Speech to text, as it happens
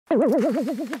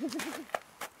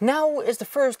Now is the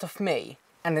 1st of May,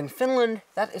 and in Finland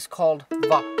that is called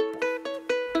Vappu.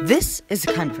 This is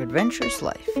a kind of adventurous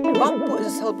life. Vappu is a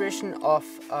celebration of,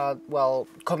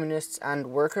 communists and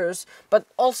workers, but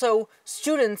also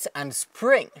students and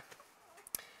spring.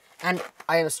 And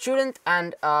I am a student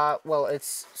and,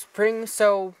 it's spring,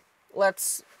 so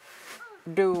let's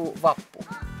do Vappu.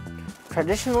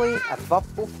 Traditionally at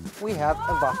Vappu we have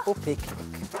a Vappu picnic.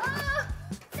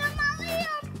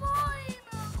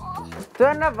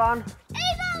 Työnnä vaan!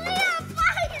 Ei tää on liian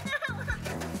painava!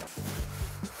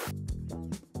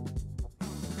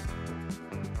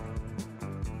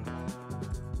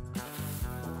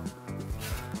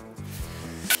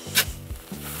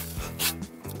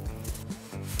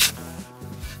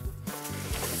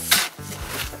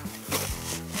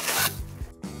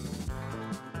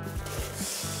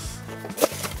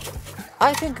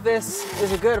 I think this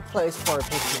is a good place for a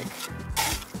picnic.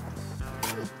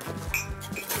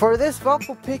 For this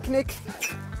Vappu picnic,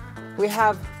 we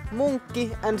have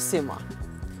munkki and sima,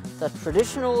 the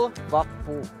traditional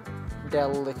Vappu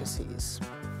delicacies.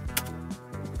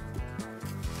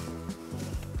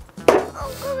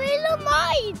 Onko meillä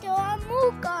maitoa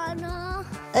mukana?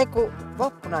 Ei kun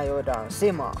vappuna juodaan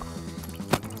simaa.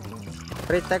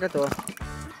 Riittääkö tuo?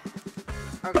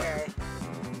 Okei.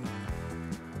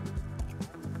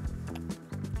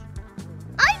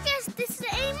 Oikeesti se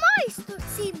ei maistu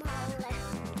simalle.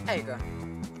 Eikö?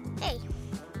 Ei.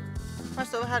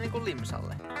 Maistuu vähän niinku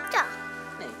limsalle. Joo.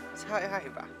 Niin, se on ihan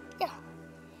hyvä. Joo.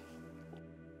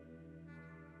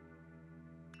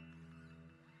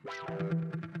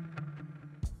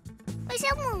 Oi se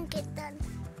munkit tän.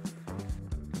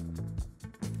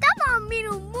 Tämä on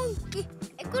minun munkki.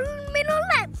 Eiku minun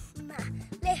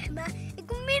lehmä.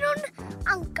 Eiku minun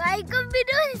ankka. Eiku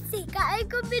minun sika.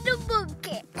 Eiku minun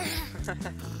munkki.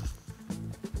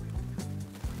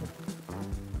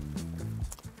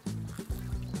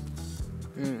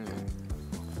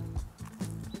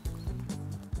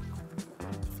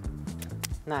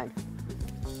 Näin.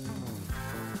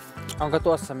 Onko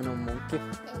tuossa minun munkki?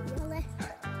 Ei ole.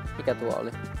 Mikä tuo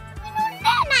oli? Minun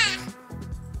nenä!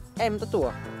 Ei, mutta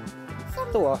tuo.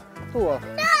 Tuo.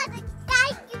 Nää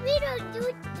kaikki minun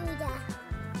juttuja.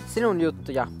 Sinun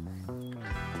juttuja.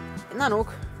 Nanook,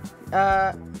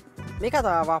 mikä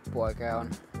tää Vappu oikein on?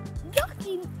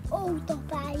 Jokin outo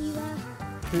päivä.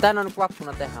 Mitä Nanook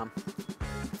vappuna tehdään?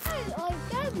 Ei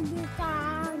oikein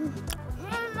mitään.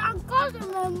 Meillä on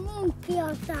 3 munkkia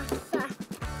tässä.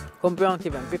 Kumpi on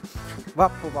kivempi?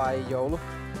 Vappu vai joulu?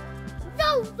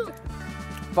 Joulu!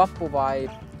 Vappu vai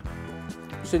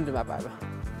syntymäpäivä?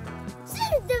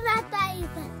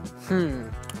 Syntymäpäivä!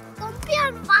 Kumpi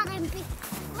on parempi?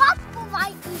 Vappu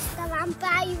vai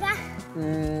ystävänpäivä?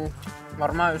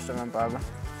 Varmaan ystävänpäivä.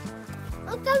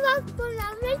 Onko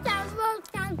vappuna mitään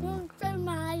muuta kuin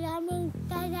simaa ja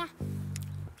munkkeja?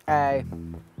 Ei.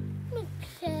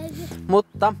 Miksei?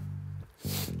 Mutta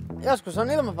joskus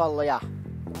on ilmapalloja.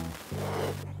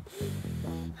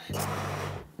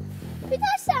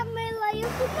 Pitäisihän meillä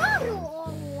joku naru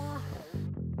olla.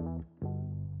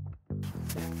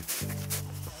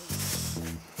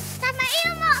 Tämä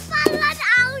ilmapallon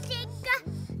aurinko.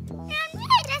 Ne on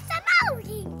vieressä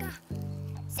aurinko.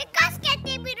 Se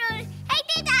kosketti minun.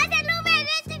 Heitetään se lumeen,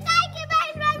 että kaikki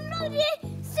meidän lumi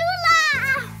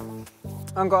sulaa.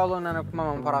 Onko ollut Nanook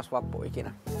maailman paras Vappu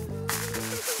ikinä?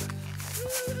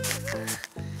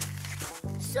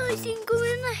 Saisinko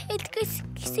mennä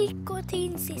hetkeksi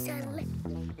kotiin sisälle?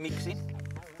 Miksi?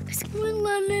 Koska mulla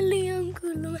on liian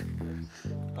kylmä.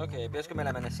 Okei, pitäisikö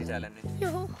meillä mennä sisälle nyt?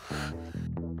 Joo.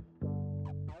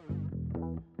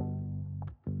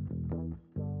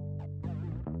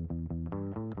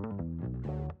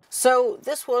 So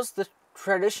this was the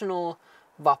traditional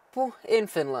Vappu in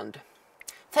Finland.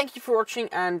 Thank you for watching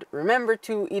and remember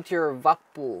to eat your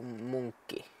Vappu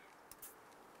munkki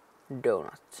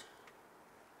donut.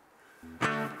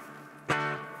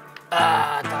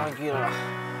 Tää on kylmä.